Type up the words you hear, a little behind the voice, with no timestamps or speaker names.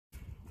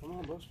Come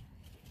on, Buster.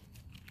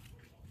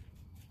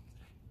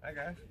 Hi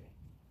guys,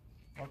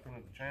 welcome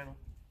to the channel,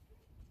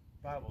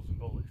 Bibles and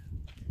Bullies.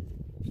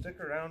 Stick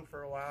around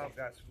for a while, I've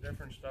got some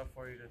different stuff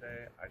for you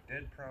today. I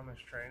did promise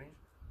training,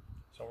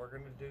 so we're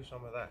going to do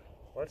some of that.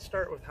 Let's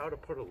start with how to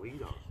put a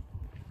lead on.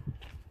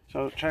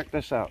 So check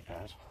this out,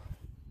 guys.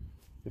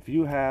 If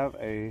you have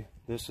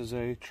this is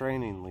a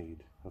training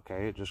lead,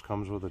 okay? It just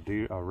comes with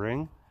a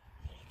ring,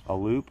 a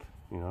loop,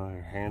 you know,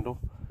 your handle.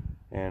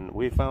 And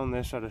we found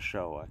this at a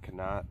show. I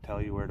cannot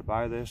tell you where to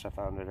buy this. I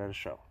found it at a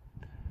show.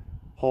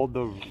 Hold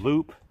the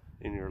loop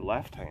in your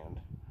left hand.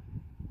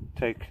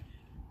 Take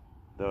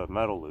the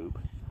metal loop.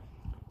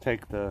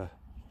 Take the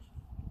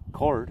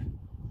cord.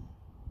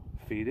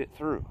 Feed it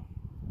through.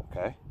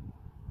 Okay?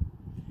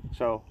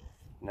 So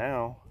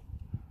now,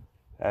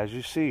 as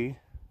you see,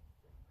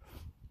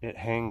 it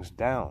hangs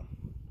down.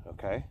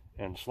 Okay?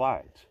 And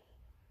slides.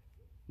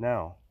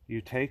 Now,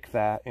 you take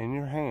that in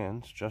your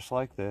hands, just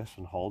like this,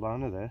 and hold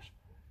on to this.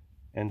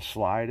 And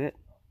slide it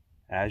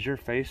as you're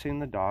facing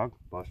the dog.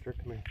 Buster,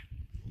 come here.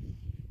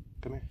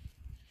 Come here.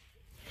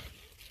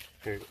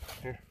 Here,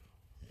 here.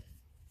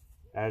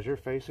 As you're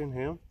facing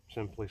him,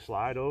 simply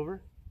slide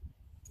over,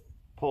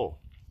 pull.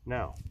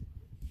 Now,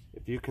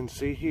 if you can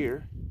see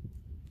here,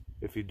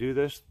 if you do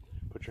this,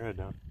 put your head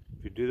down.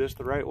 If you do this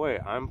the right way,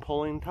 I'm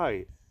pulling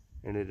tight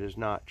and it is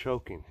not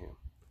choking him.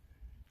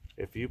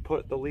 If you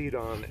put the lead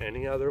on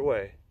any other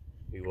way,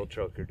 you will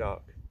choke your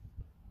dog.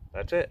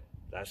 That's it.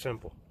 That's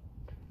simple.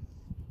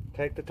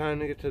 Take the time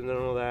to get to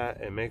know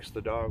that. It makes the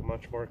dog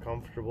much more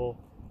comfortable.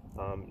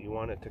 You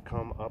want it to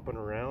come up and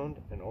around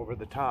and over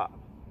the top.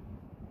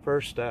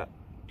 First step,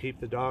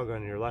 keep the dog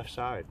on your left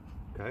side,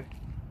 okay?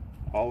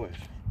 Always.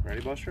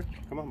 Ready, Buster?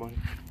 Come on, buddy.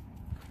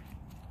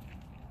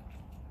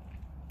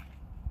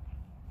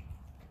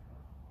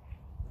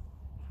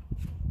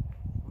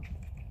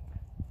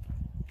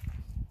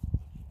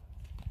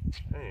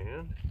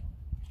 And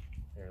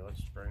here,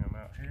 let's bring him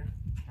out here.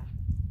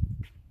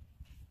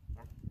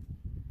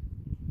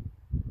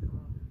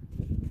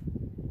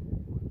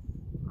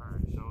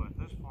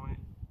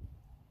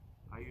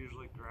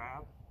 Usually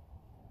grab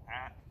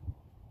at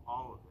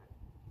all of it,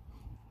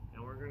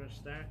 and we're going to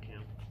stack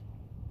him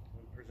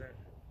and present him.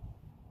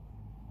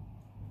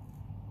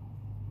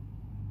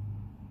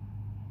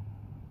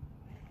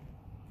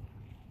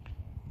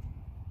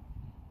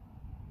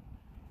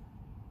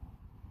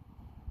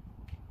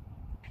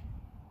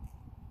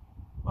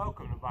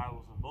 Welcome to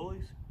Bibles and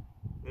Bullies.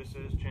 This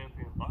is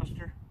Champion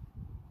Buster.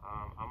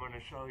 I'm going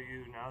to show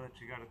you, now that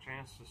you got a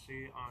chance to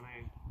see on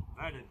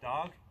a vetted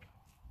dog,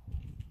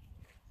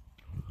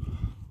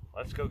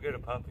 let's go get a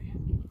puppy.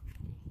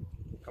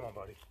 Come on,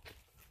 buddy.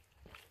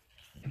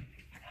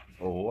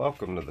 Well,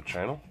 welcome to the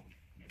channel,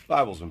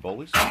 Bibles and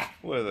Bullies,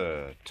 with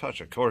a touch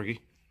of corgi.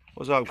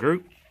 What's up,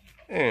 group?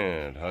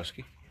 And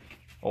husky.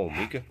 Oh,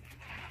 Mika.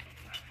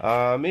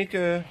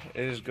 Mika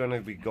is going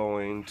to be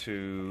going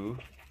to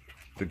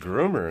the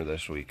groomer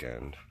this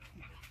weekend.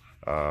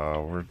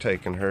 We're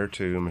taking her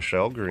to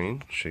Michelle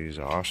Green. She's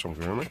an awesome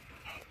groomer.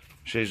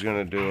 She's going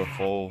to do a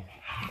full,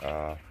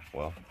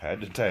 well,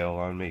 head to tail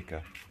on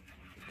Mika,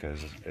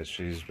 because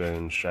she's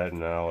been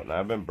shedding out, and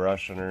I've been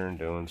brushing her and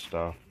doing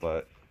stuff,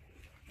 but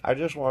I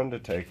just wanted to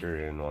take her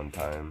in one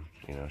time.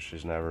 You know,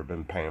 she's never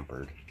been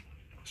pampered,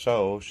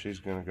 so she's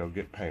gonna go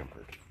get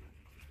pampered.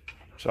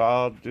 So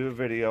I'll do a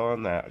video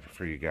on that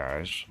for you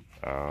guys,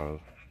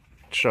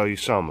 show you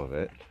some of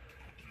it.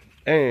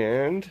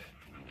 And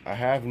I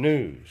have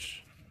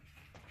news.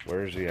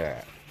 Where's he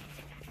at?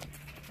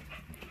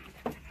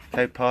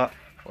 Hey, Pup,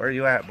 where are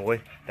you at,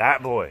 boy?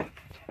 That boy.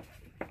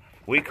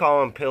 We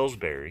call him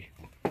Pillsbury.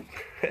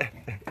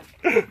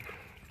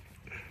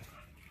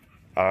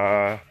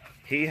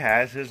 He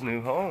has his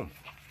new home.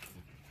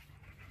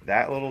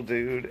 That little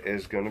dude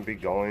is going to be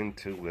going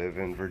to live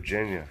in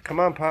Virginia. Come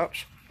on,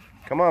 Pops.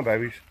 Come on,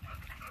 babies.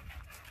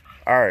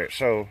 Alright,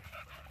 so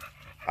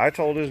I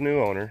told his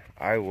new owner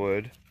I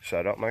would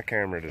set up my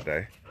camera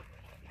today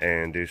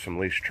and do some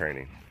leash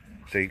training.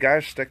 So you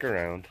guys stick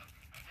around.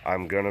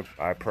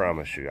 I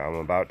promise you, I'm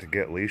about to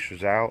get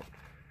leashes out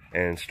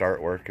and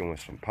start working with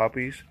some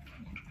puppies.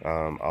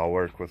 I'll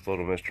work with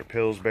little Mr.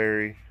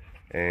 Pillsbury,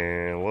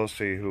 and we'll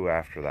see who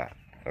after that.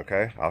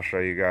 Okay, I'll show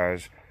you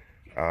guys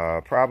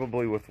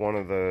probably with one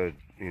of the,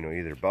 you know,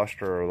 either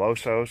Buster or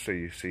Loso, so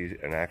you see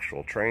an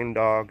actual trained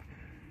dog,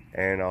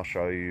 and I'll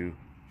show you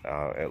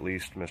at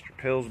least Mr.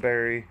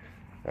 Pillsbury,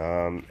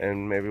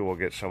 and maybe we'll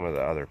get some of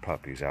the other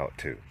puppies out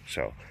too.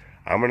 So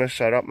I'm gonna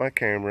set up my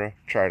camera,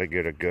 try to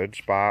get a good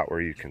spot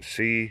where you can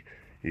see,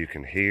 you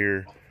can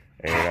hear.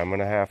 And I'm going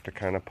to have to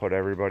kind of put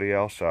everybody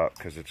else up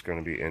because it's going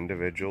to be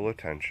individual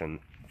attention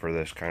for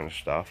this kind of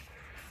stuff.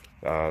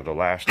 The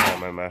last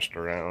time I messed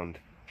around,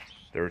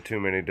 there were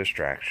too many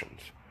distractions.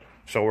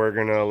 So we're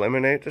going to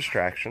eliminate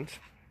distractions.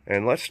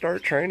 And let's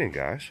start training,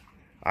 guys.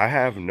 I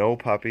have no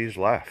puppies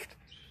left.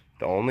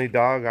 The only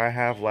dog I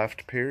have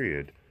left,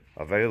 period,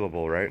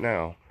 available right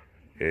now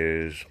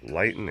is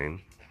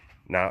Lightning.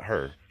 Not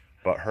her,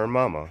 but her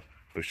mama,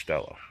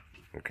 Bustelo.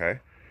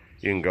 Okay?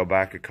 you can go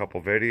back a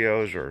couple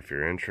videos, or if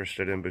you're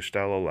interested in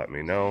Bustelo, let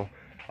me know.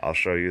 I'll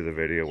show you the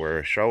video where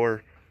I show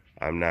her.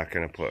 I'm not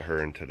going to put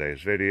her in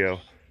today's video.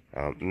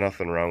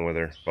 Nothing wrong with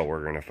her, but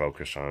we're going to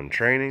focus on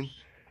training,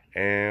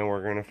 and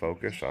we're going to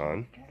focus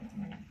on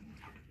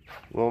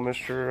little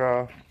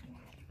Mr.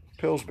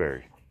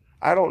 Pillsbury.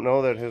 I don't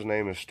know that his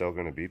name is still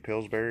going to be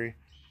Pillsbury,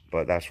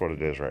 but that's what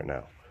it is right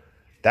now.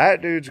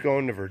 That dude's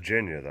going to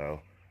Virginia,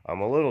 though.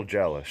 I'm a little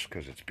jealous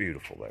because it's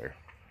beautiful there.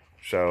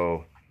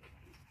 So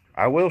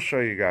I will show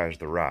you guys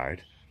the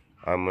ride.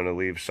 I'm going to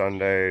leave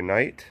Sunday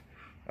night.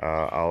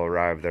 I'll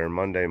arrive there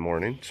Monday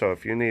morning. So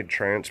if you need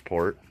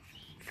transport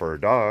for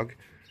a dog,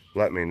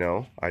 let me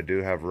know. I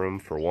do have room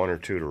for 1 or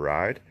 2 to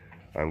ride.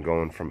 I'm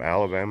going from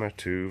Alabama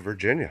to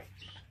Virginia.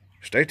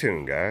 Stay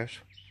tuned, guys.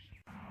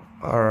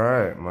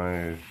 Alright,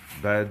 my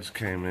beds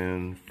came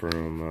in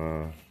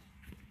from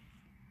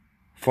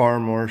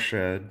Farmore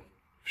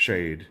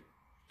Shade,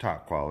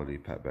 top quality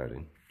pet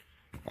bedding.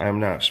 I am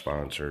not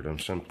sponsored. I'm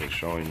simply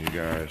showing you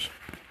guys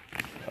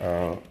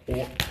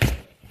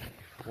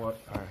what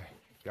I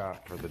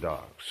got for the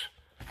dogs.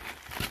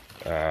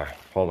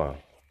 Hold on.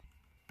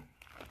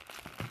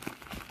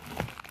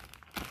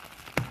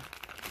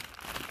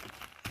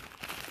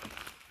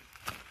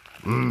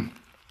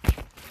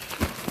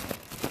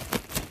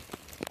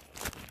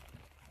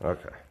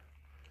 Okay.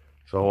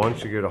 So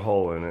once you get a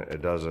hole in it,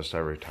 it does this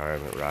every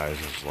time. It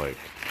rises like,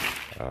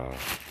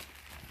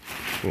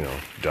 you know,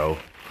 dough.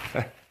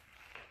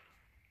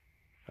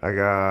 I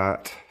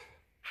got,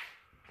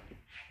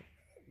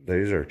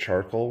 these are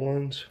charcoal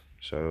ones.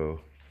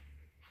 So,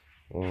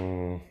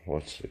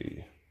 let's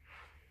see.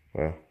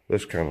 Well,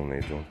 this kind of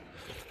needs one.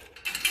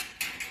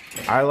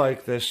 I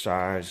like this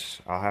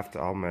size.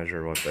 I'll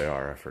measure what they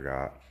are. I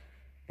forgot.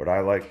 But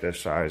I like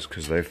this size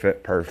because they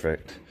fit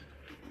perfect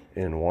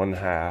in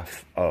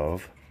 1/2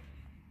 of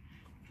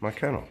my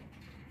kennel.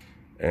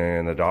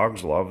 And the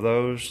dogs love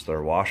those.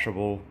 They're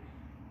washable.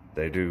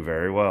 They do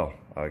very well.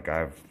 Like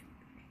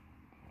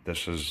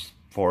this is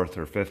 4th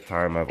or 5th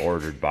time I've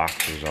ordered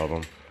boxes of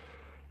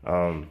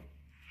them.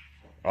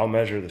 I'll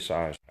measure the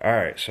size. All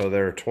right, so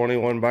they're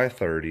 21 by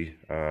 30.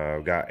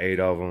 I've got 8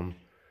 of them,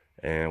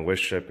 and with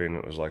shipping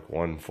it was like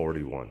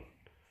 $141.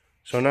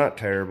 So not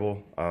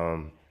terrible.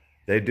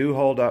 They do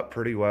hold up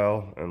pretty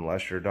well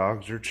unless your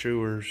dogs are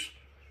chewers.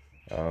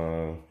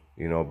 You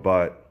know,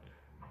 but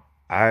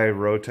I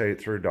rotate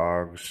through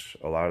dogs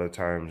a lot of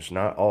times,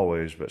 not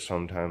always, but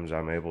sometimes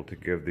I'm able to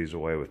give these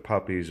away with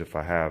puppies if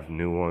I have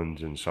new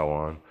ones and so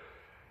on.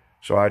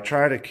 So I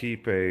try to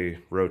keep a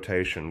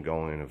rotation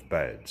going of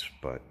beds,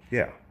 but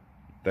yeah,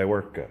 they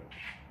work good.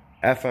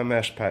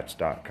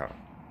 FMSpets.com.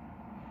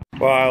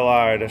 Well, I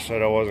lied. I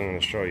said I wasn't going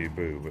to show you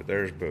Boo, but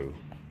there's Boo.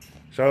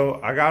 So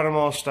I got them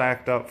all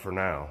stacked up for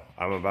now.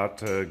 I'm about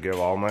to give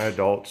all my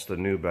adults the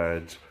new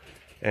beds.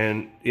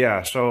 And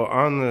yeah, so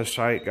on the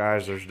site,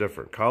 guys, there's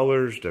different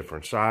colors,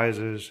 different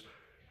sizes.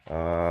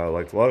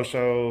 Like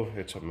Loso,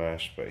 it's a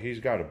mess, but he's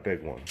got a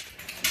big one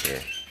here.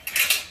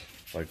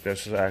 Like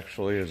this is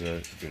actually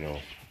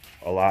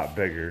a lot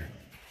bigger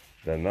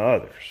than the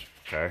others,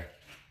 okay?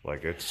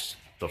 Like it's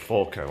the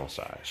full kennel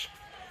size.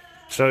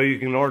 So you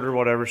can order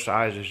whatever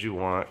sizes you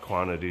want,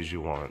 quantities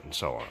you want, and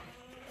so on.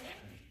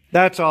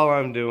 That's all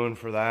I'm doing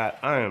for that.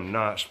 I am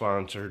not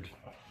sponsored.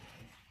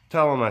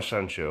 Tell them I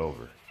sent you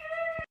over.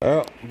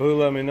 Well, Boo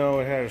let me know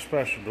we had a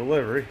special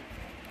delivery,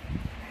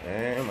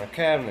 and my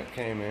cabinet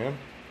came in.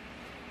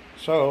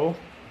 So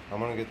I'm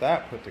gonna get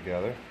that put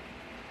together,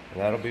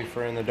 and that'll be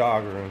for in the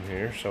dog room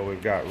here. So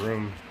we've got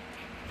room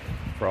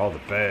for all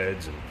the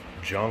beds and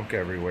junk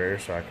everywhere,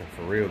 so I can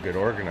for real get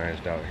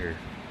organized out here.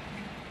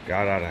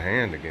 Got out of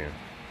hand again.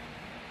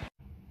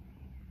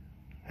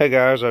 Hey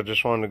guys, I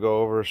just wanted to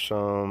go over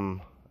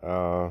some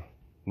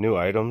new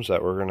items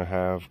that we're gonna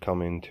have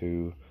coming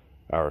to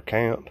our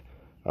camp.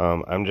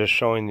 I'm just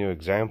showing you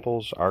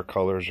examples. Our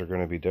colors are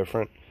going to be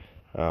different.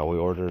 We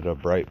ordered a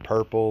bright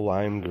purple,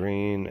 lime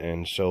green,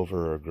 and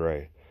silver or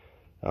gray.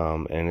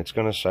 And it's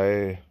going to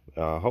say,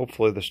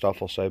 hopefully the stuff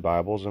will say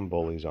Bibles and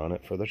Bullies on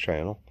it for the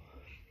channel.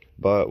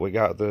 But we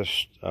got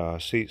this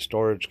seat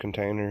storage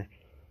container.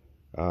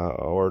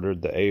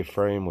 Ordered the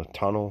A-frame with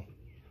tunnel.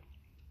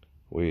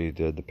 We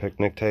did the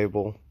picnic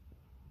table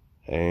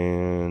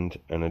and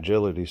an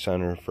agility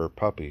center for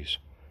puppies.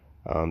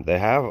 They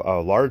have a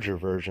larger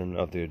version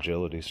of the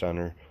agility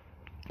center,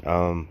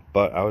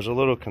 but I was a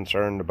little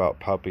concerned about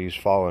puppies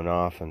falling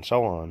off and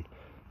so on,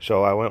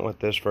 so I went with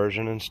this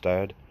version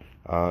instead.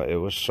 It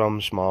was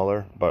some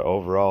smaller, but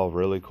overall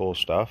really cool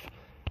stuff.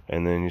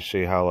 And then you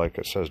see how like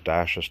it says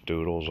Dashes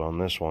Doodles on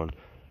this one.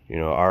 You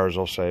know, ours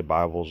will say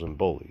Bibles and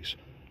Bullies,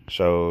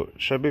 so it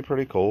should be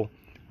pretty cool.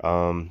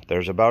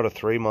 There's about a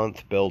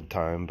 3-month build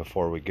time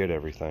before we get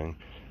everything,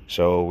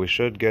 so we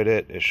should get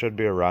it. It should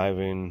be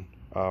arriving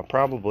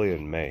probably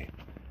in May.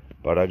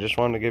 But I just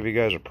wanted to give you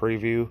guys a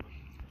preview.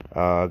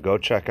 Go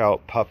check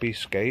out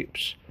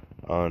Puppyscapes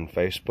on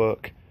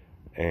Facebook,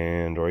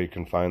 or you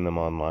can find them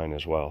online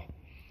as well.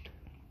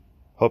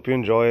 Hope you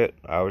enjoy it.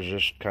 I was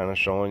just kind of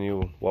showing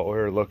you what we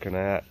were looking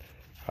at.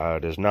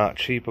 It is not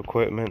cheap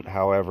equipment,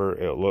 however,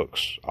 it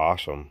looks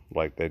awesome.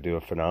 Like, they do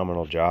a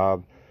phenomenal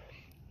job,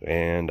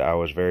 and I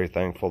was very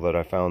thankful that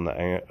I found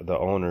the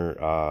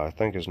owner. I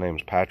think his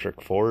name's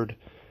Patrick Ford,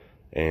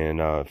 and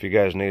if you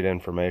guys need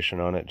information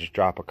on it, just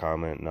drop a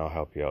comment and I'll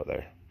help you out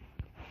there.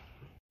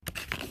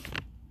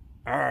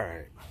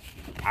 Alright,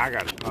 I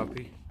got a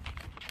puppy.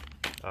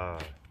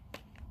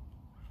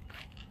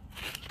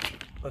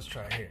 Let's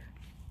try here.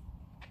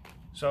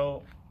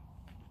 So,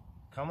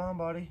 come on,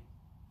 buddy.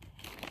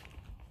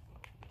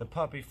 The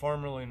puppy,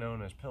 formerly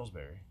known as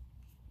Pillsbury,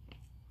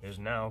 is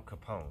now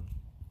Capone.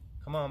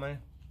 Come on, man.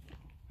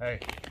 Hey.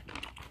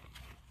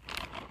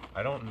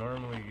 I don't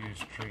normally use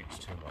treats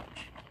too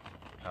much.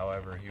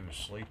 However, he was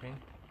sleeping,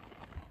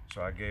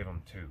 so I gave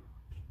him 2.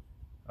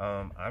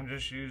 I'm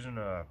just using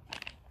a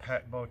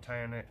Pet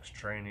Botanics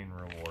training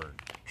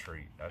reward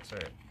treat. That's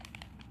it.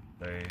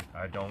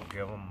 I don't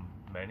give them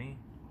many,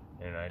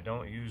 and I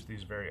don't use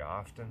these very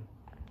often.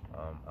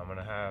 I'm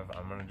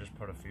gonna just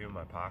put a few in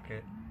my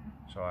pocket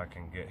so I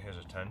can get his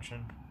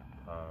attention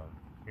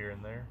here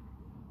and there.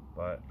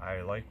 But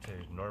I like to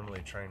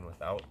normally train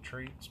without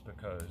treats,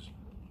 because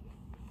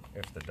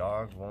if the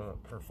dog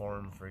won't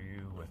perform for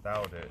you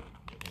without it,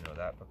 you know,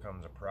 that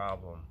becomes a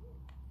problem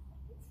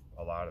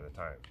a lot of the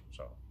time.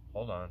 So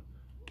hold on,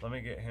 let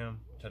me get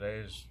him.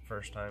 Today's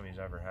first time he's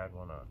ever had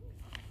one on.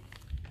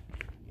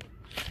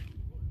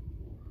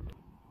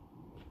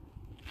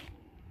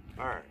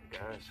 Alright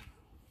guys,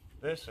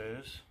 this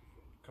is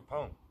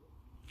Capone.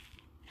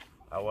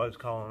 I was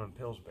calling him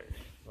Pillsbury.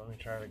 Let me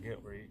try to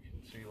get where you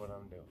can see what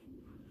I'm doing.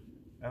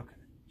 Okay,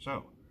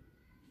 so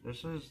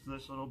this is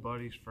this little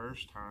buddy's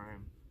first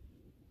time.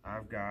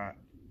 I've got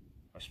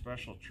a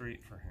special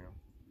treat for him.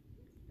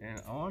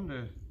 And I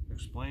wanted to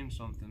explain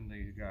something to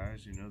you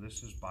guys. You know,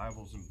 this is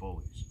Bibles and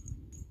Bullies.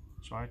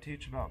 So I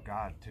teach about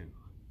God too.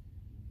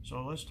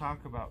 So let's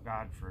talk about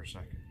God for a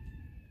second.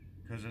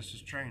 Because this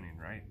is training,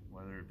 right?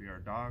 Whether it be our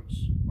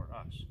dogs or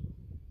us.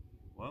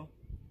 Well,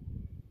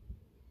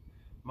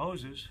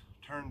 Moses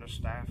turned a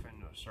staff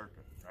into a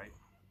serpent, right?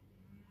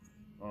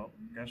 Well,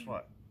 guess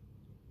what?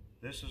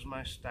 This is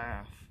my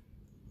staff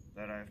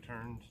that I've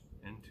turned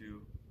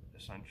into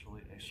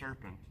essentially a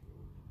serpent,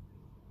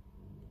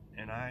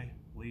 and I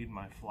lead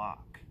my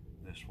flock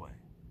this way.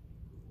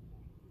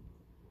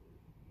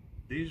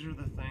 These are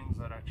the things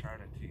that I try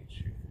to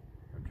teach you,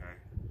 okay?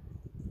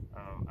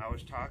 I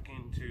was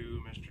talking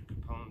to Mr.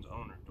 Capone's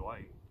owner,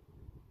 Dwight,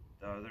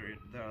 the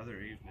other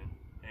evening,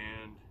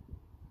 and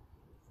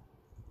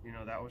you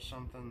know, that was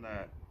something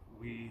that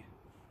we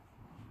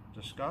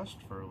discussed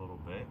for a little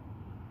bit.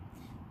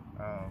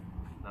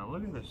 Now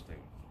look at this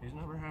thing. He's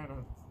never had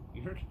a.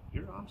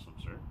 You're awesome,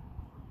 sir.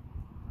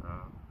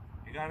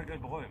 You got a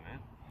good boy,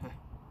 man.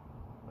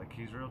 Like,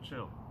 he's real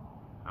chill.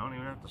 I don't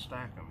even have to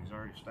stack him. He's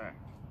already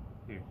stacked.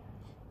 Here.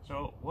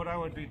 So what I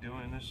would be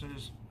doing,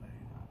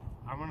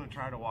 I'm gonna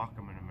try to walk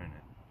him in a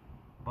minute.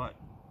 But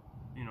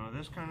you know,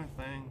 this kind of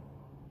thing,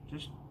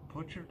 just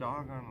put your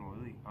dog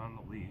on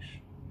the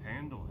leash,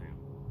 handle him.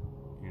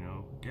 You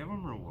know, give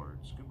him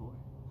rewards. Good boy.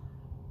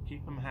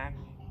 Keep him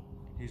happy.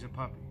 He's a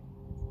puppy.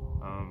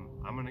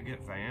 I'm gonna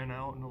get Van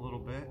out in a little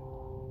bit.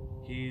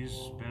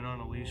 He's been on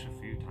a leash a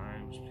few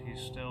times. He's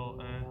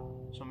still,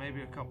 so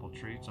maybe a couple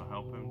treats will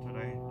help him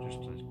today,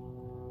 just to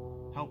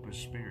help his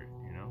spirit,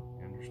 you know,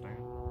 you understand?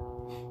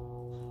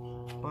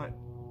 But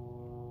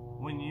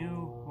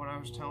what I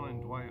was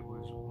telling Dwight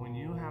was, when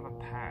you have a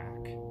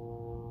pack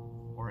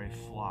or a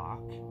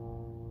flock,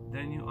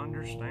 then you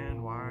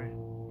understand why,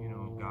 you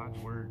know, God's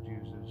word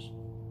uses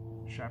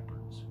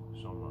shepherds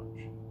so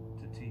much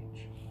to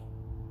teach.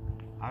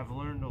 I've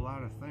learned a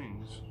lot of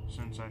things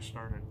since I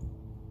started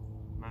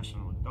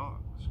messing with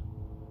dogs.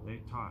 They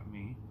taught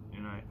me,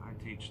 and I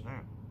teach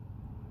them.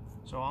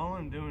 So all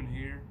I'm doing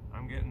here,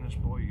 I'm getting this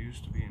boy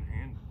used to being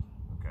handled,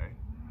 okay?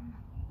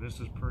 This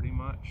is pretty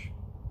much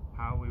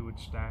how we would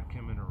stack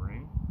him in a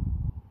ring.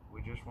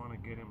 We just want to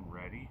get him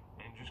ready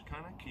and just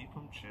kind of keep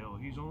him chill.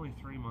 He's only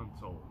 3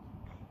 months old.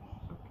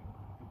 Okay,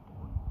 good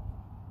boy.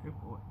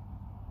 Good boy.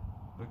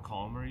 The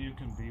calmer you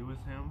can be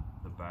with him,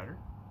 the better.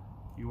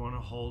 You want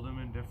to hold him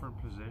in different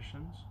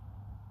positions.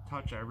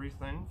 Touch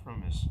everything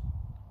from his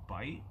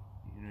bite.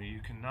 You know,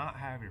 you cannot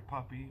have your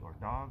puppy or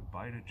dog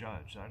bite a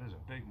judge. That is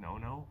a big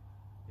no-no.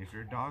 If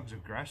your dog's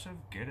aggressive,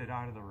 get it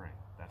out of the ring.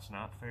 That's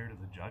not fair to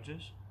the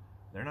judges.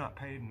 They're not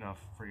paid enough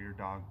for your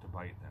dog to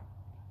bite them.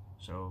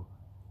 So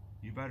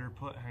you better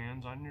put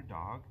hands on your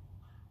dog.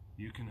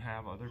 You can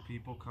have other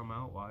people come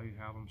out while you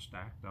have them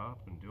stacked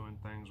up and doing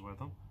things with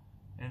them,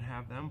 and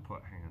have them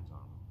put hands on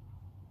them.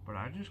 But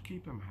I just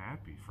keep him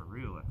happy for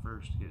real at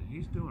first.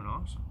 He's doing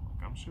awesome.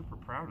 Like, I'm super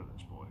proud of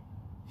this boy.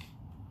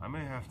 I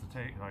may have to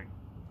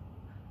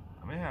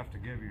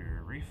give you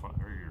your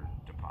refund or your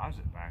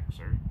deposit back,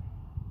 sir.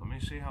 Let me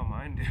see how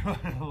mine do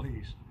on a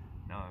leash.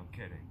 No, I'm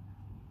kidding.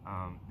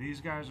 These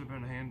guys have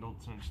been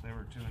handled since they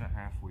were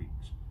 2.5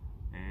 weeks.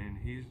 And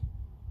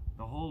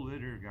the whole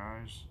litter,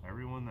 guys,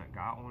 everyone that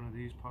got one of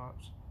these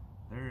pups,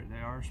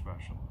 they are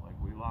special. Like,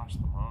 we lost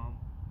the mom,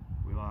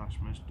 we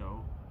lost Miss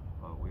Doe,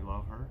 but we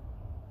love her.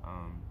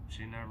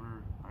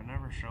 I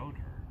never showed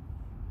her,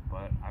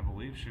 but I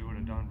believe she would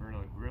have done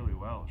really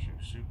well. She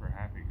was a super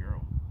happy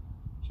girl.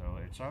 So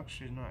it sucks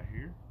she's not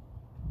here,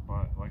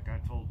 but like I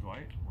told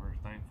Dwight, we're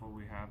thankful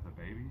we have the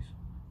babies.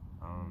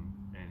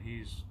 And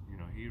he's,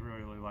 he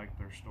really liked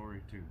their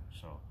story too.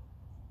 So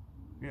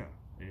yeah,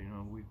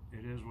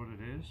 it is what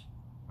it is.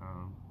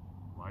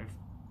 Life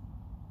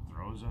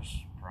throws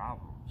us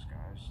problems,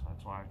 guys.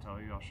 That's why I tell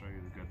you, I'll show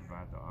you the good, the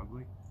bad, the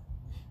ugly.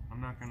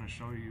 I'm not going to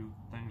show you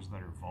things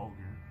that are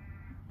vulgar,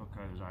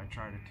 because I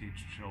try to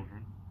teach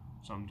children.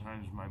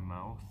 Sometimes my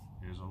mouth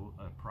is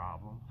a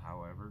problem.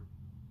 However,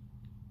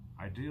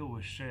 I deal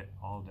with shit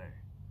all day.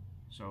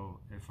 So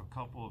if a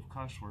couple of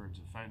cuss words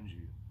offend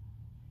you,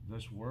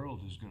 this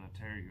world is going to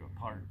tear you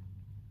apart.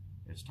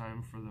 It's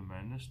time for the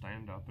men to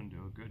stand up and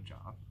do a good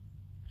job.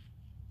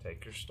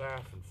 Take your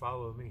staff and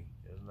follow me.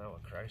 Isn't that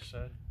what Christ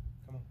said?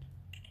 Come on.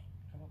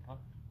 Come on,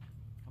 Pop.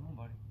 Come on,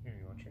 buddy. Here,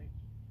 you want a treat?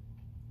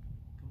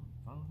 Come on,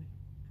 follow me.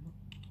 Come on.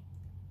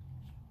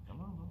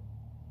 Come on, buddy.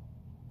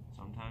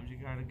 Sometimes you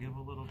gotta give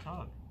a little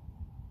tug.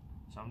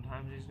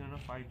 Sometimes he's gonna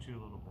fight you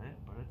a little bit,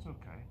 but it's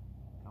okay.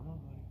 Come on,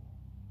 buddy.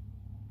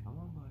 Come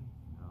on, buddy.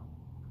 No,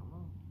 come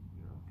on.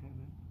 You're okay,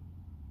 man.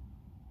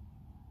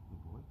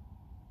 Good boy.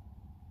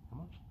 Come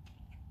on.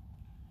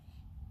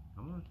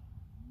 Come on.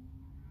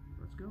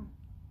 Let's go.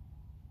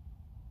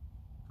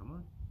 Come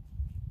on.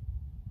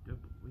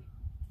 Good boy.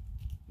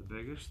 The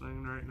biggest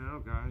thing right now,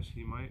 guys,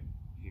 he might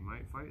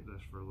fight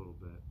this for a little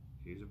bit.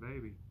 He's a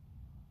baby.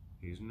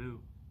 He's new.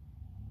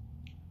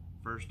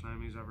 First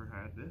time he's ever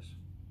had this.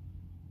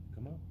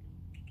 Come on.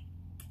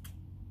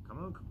 Come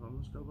on, come on,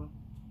 let's go, Bo.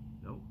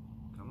 Nope.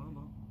 Come on,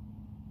 Bo.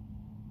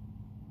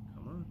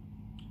 Come on.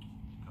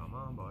 Come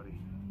on, buddy.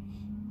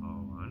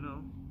 Oh, I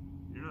know.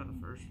 You're not the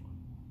first one.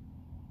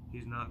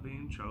 He's not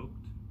being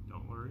choked.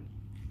 Don't worry.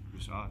 You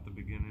saw at the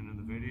beginning of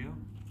the video.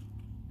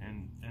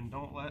 And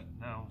don't let,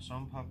 now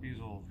some puppies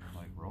will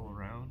like roll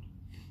around.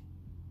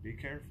 Be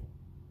careful.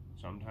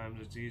 Sometimes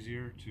it's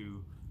easier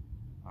to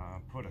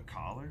put a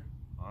collar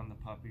on the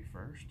puppy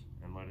first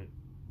and let it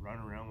run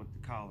around with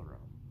the collar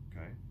on,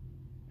 okay?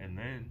 And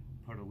then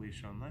put a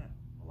leash on that.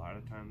 A lot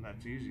of times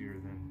that's easier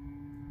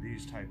than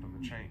these type of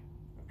a chain,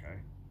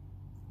 okay?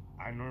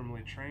 I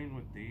normally train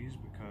with these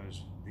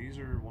because these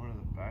are one of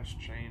the best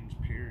chains,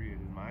 period,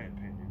 in my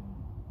opinion,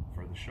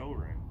 for the show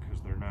ring,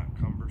 because they're not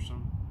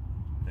cumbersome.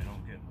 They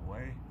don't get in the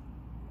way.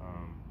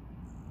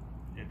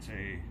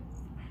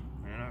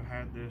 Man, I've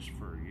had this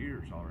for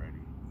years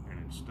already, and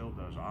it still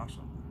does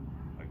awesome.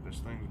 Like, this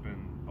thing's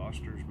been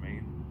Buster's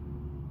main.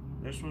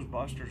 This was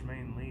Buster's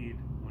main lead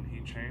when he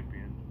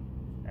championed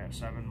at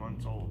 7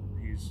 months old.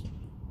 He's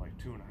like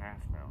 2.5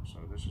 now, so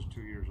this is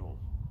 2 years old.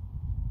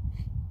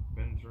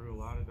 Been through a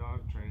lot of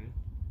dog training,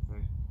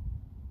 okay?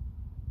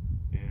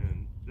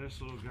 And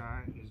this little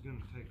guy is going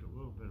to take a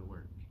little bit of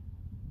work.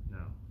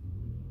 Now,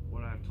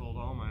 what I've told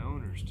all my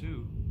owners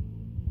too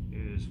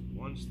is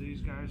once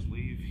these guys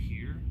leave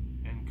here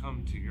and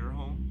come to your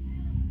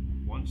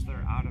home, once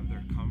they're out of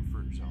their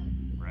comfort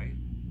zone, right,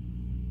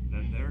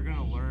 then they're going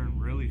to learn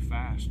really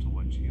fast to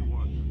what you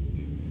want them to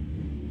do.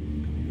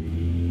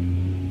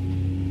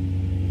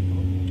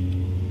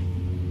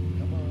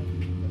 Come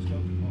on, let's go.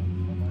 Come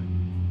on, buddy.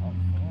 Oh,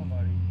 come on,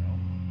 buddy. No,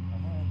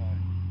 come on,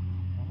 buddy.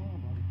 Come on,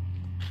 buddy.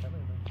 Come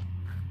here, man.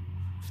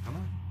 Come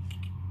on.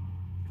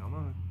 Come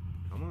on.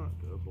 Come on.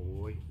 Good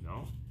boy.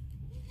 No.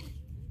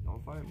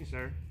 Don't fight me,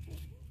 sir.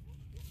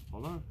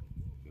 Hold on.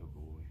 Good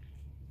boy.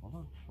 Hold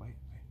on. Wait.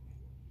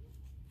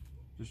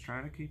 Just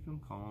try to keep him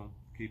calm.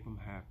 Keep him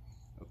happy.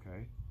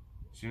 Okay?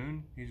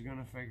 Soon, he's going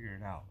to figure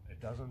it out. It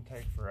doesn't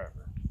take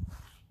forever.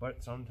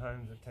 But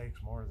sometimes it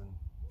takes more than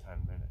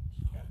 10 minutes,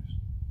 guys.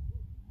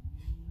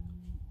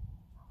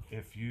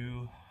 If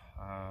you,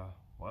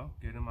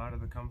 get him out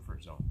of the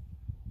comfort zone.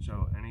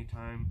 So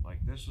anytime,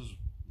 like, this is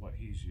what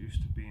he's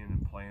used to being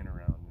and playing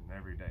around in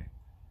every day.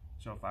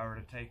 So if I were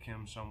to take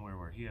him somewhere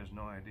where he has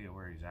no idea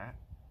where he's at,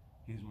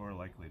 he's more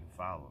likely to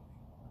follow me,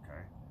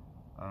 okay?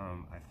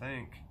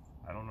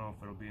 I don't know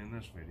if it'll be in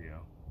this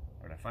video,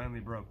 but I finally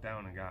broke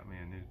down and got me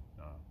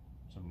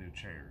some new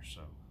chairs.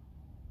 So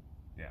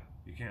yeah,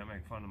 you can't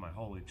make fun of my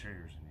holy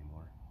chairs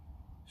anymore.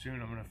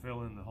 Soon I'm gonna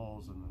fill in the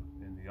holes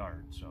in the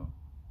yard, so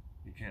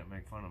you can't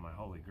make fun of my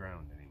holy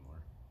ground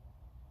anymore.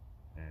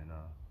 And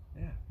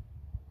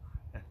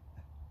yeah,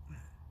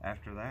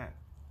 after that,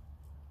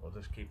 we'll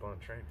just keep on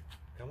training.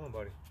 Come on,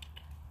 buddy.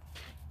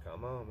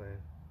 Come on,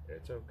 man.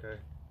 It's okay.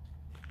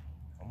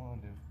 Come on,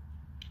 dude.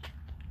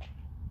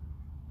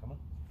 Come on.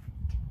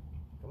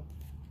 Come on.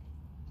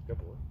 Good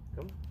boy.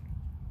 Come on.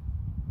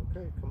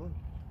 Okay, come on.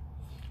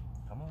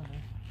 Come on,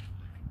 man.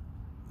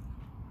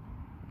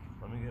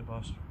 Let me get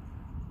Buster.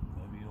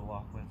 Maybe you'll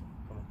walk with him.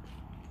 Come on.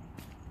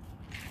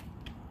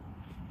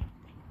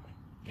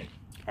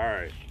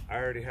 Alright, I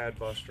already had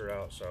Buster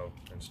out, so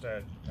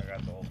instead I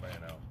got the old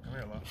man out. Come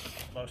here,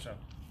 Loso.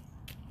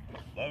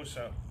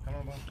 Loso. Come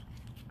on, Bub.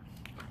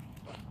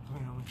 Come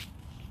here, homie.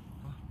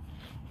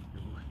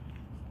 Good boy.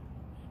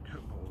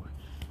 Good boy.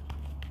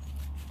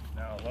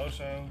 Now,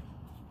 Loso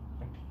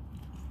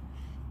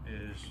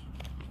is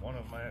one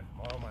of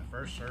my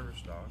first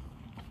service dogs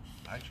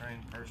I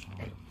trained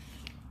personally.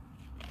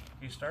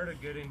 He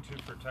started getting too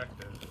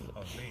protective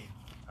of me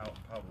out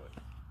in public.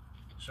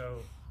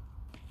 So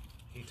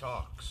he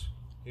talks.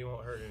 He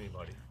won't hurt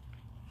anybody,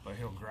 but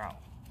he'll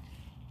growl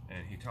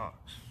and he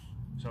talks.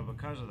 So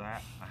because of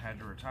that, I had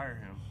to retire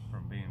him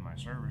from being my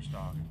service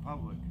dog in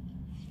public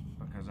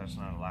because that's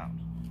not allowed.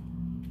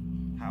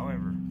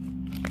 However,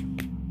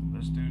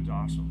 this dude's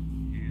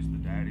awesome. He's the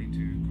daddy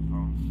to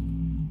Capone.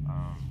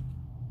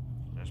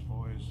 This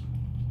boy's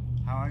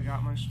how I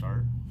got my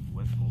start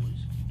with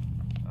bullies.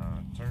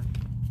 Turn.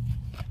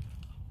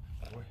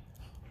 Boy,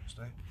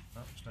 stay.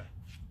 No, stay.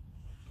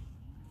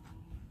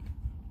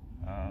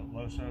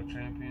 Loso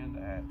championed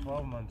at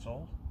 12 months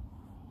old.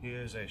 He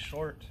is a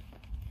short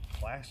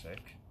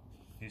classic.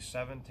 He's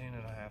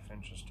 17.5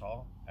 inches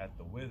tall at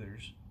the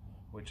withers,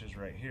 which is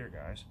right here,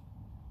 guys.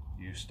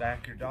 You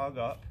stack your dog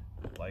up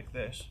like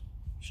this,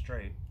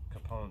 straight.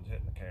 Capone's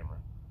hitting the camera.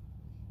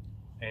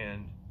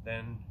 And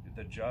then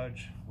the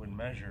judge would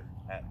measure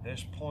at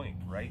this point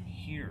right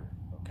here,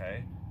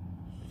 okay?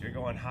 If you're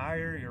going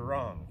higher, you're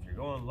wrong. If you're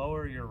going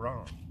lower, you're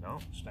wrong. No,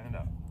 stand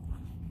up.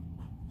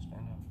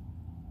 Stand up.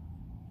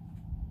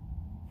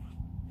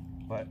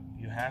 But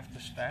you have to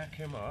stack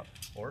him up,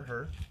 or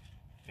her,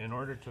 in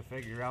order to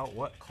figure out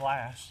what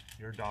class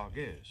your dog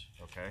is,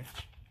 okay?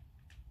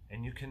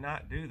 And you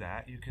cannot do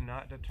that. You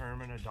cannot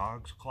determine a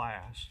dog's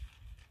class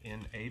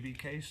in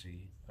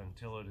ABKC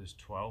until it is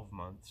 12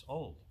 months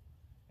old.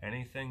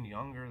 Anything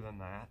younger than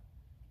that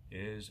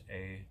is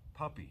a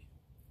puppy,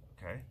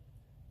 okay?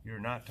 You're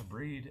not to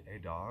breed a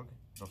dog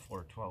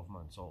before 12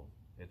 months old.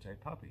 It's a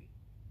puppy.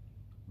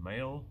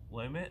 Male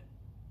limit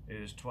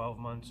is 12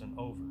 months and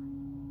over.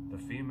 The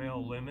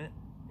female limit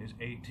is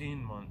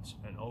 18 months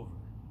and over.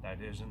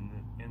 That is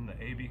in the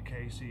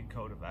ABKC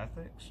Code of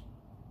Ethics,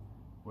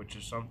 which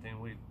is something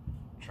we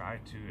try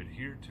to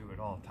adhere to at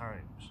all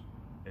times.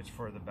 It's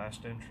for the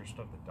best interest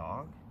of the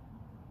dog,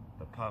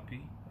 the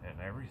puppy, and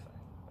everything,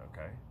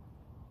 okay?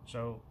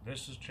 So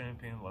this is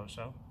Champion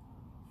Loso.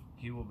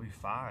 He will be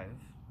 5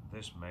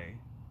 this May.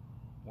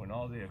 When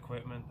all the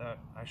equipment that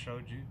I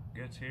showed you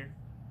gets here,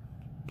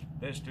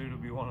 this dude will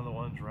be one of the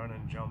ones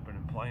running, jumping,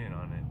 and playing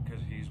on it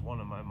because he's one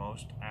of my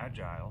most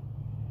agile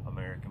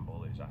American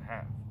bullies I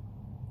have.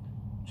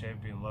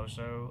 Champion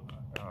Loso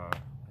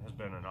has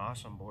been an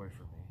awesome boy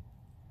for me.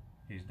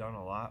 He's done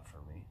a lot for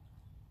me,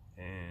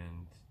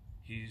 and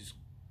he's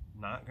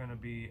not going to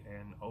be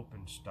an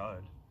open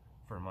stud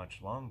for much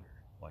longer.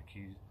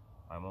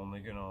 I'm only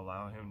going to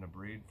allow him to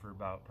breed for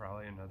about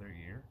probably another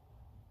year,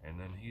 and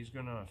then he's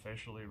going to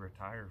officially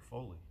retire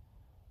fully.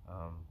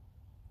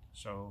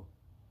 So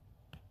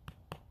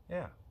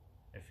yeah,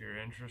 if you're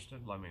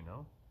interested, let me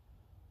know.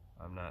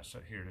 I'm not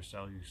here to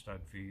sell you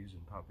stud fees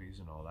and puppies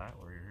and all that.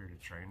 We're here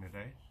to train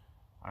today.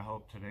 I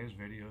hope today's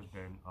video has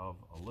been of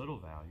a little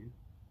value.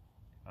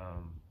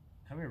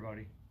 Come here,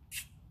 buddy.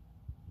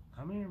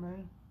 Come here,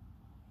 man.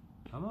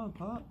 Come on,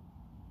 pup.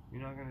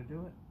 You're not gonna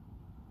do it?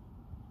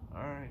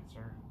 All right,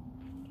 sir.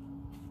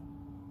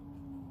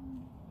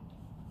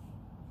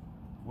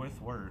 With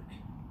work,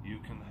 you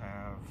can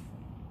have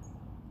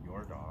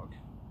your dog,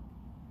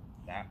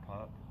 that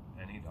pup,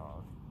 any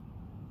dog,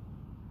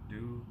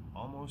 do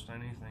almost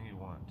anything you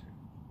want to,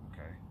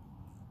 okay?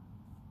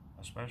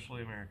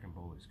 Especially American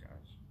bullies,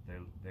 guys.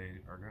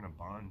 They are gonna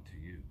bond to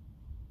you.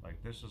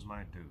 Like, this is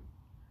my dude.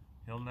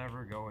 He'll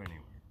never go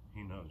anywhere.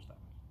 He knows that.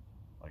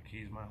 Like,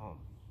 he's my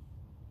homie.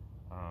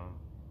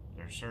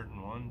 There's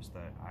certain ones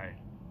that I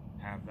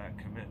have that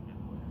commitment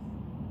with.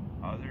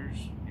 Others,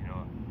 you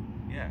know,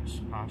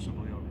 yes,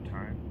 possibly over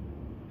time.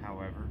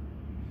 However,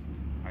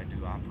 I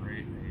do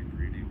operate a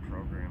breeding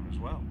program as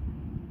well.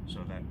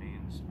 So that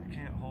means I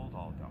can't hold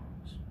all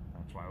dogs.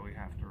 That's why we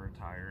have to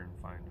retire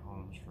and find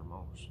homes for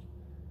most.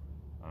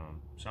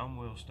 Some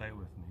will stay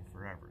with me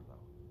forever,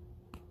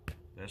 though.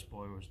 This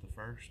boy was the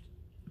first,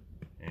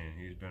 and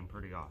he's been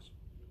pretty awesome.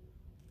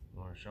 You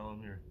want to show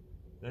him your...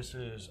 This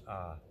is,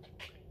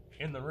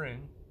 in the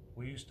ring,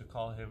 we used to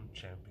call him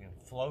Champion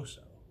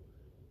Floso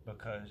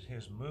because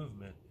his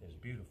movement is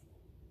beautiful.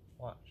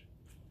 Watch.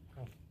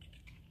 Come.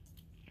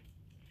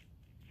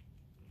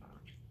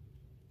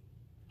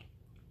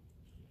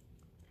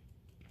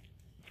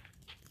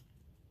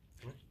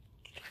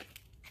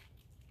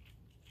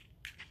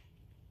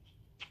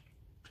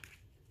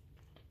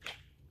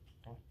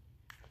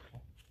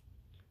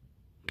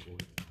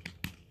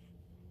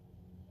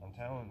 I'm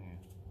telling you,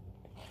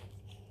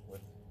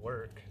 with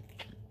work,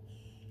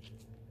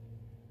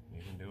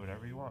 you can do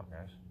whatever you want,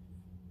 guys.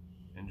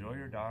 Enjoy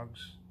your dogs.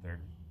 They're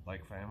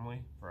like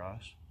family for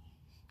us.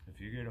 If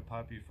you get a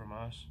puppy from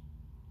us,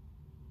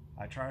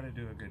 I try to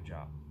do a good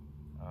job.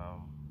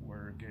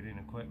 We're getting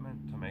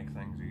equipment to make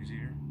things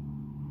easier.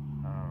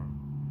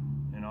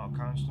 And I'll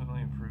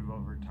constantly improve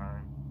over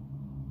time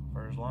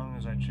for as long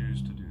as I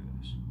choose to do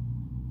this.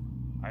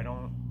 I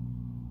don't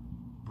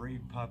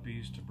breed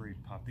puppies to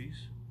breed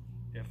puppies.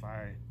 If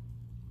I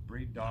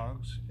breed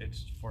dogs,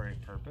 it's for a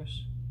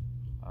purpose.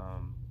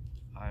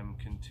 I'm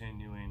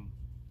continuing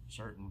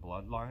certain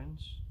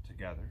bloodlines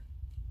together.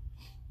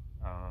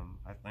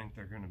 I think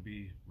they're going to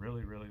be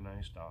really, really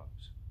nice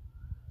dogs.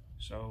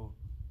 So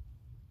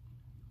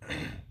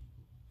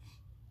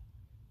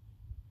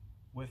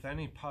with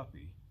any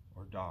puppy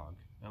or dog,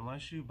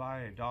 unless you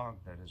buy a dog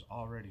that is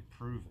already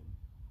proven,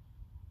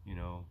 you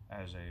know,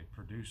 as a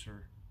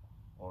producer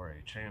or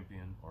a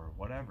champion or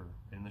whatever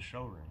in the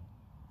show ring,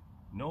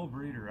 no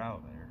breeder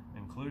out there,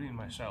 including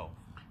myself,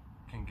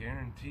 can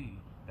guarantee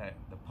that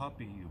the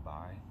puppy you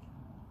buy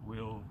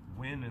will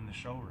win in the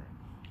show ring.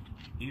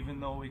 Even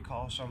though we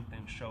call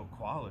something show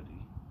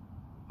quality,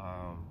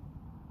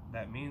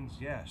 that means,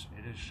 yes,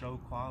 it is show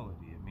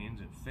quality. It means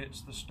it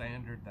fits the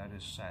standard that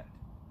is set.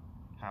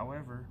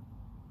 However,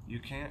 you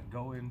can't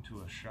go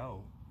into a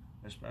show,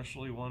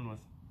 especially one with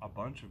a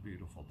bunch of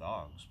beautiful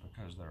dogs,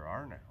 because there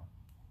are now,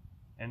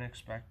 and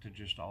expect to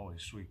just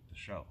always sweep the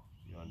show.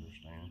 You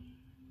understand?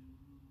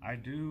 I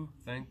do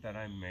think that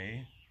I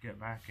may get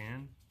back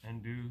in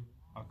and do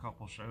a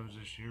couple shows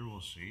this year.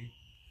 We'll see.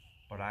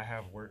 But I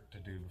have work to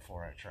do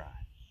before I try,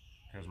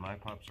 because my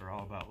pups are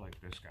all about like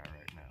this guy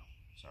right now.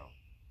 So,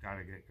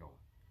 gotta get going.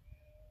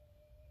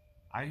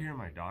 I hear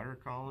my daughter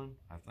calling.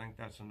 I think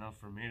that's enough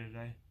for me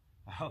today.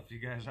 I hope you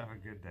guys have a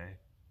good day,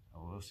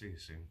 and we'll see you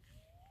soon.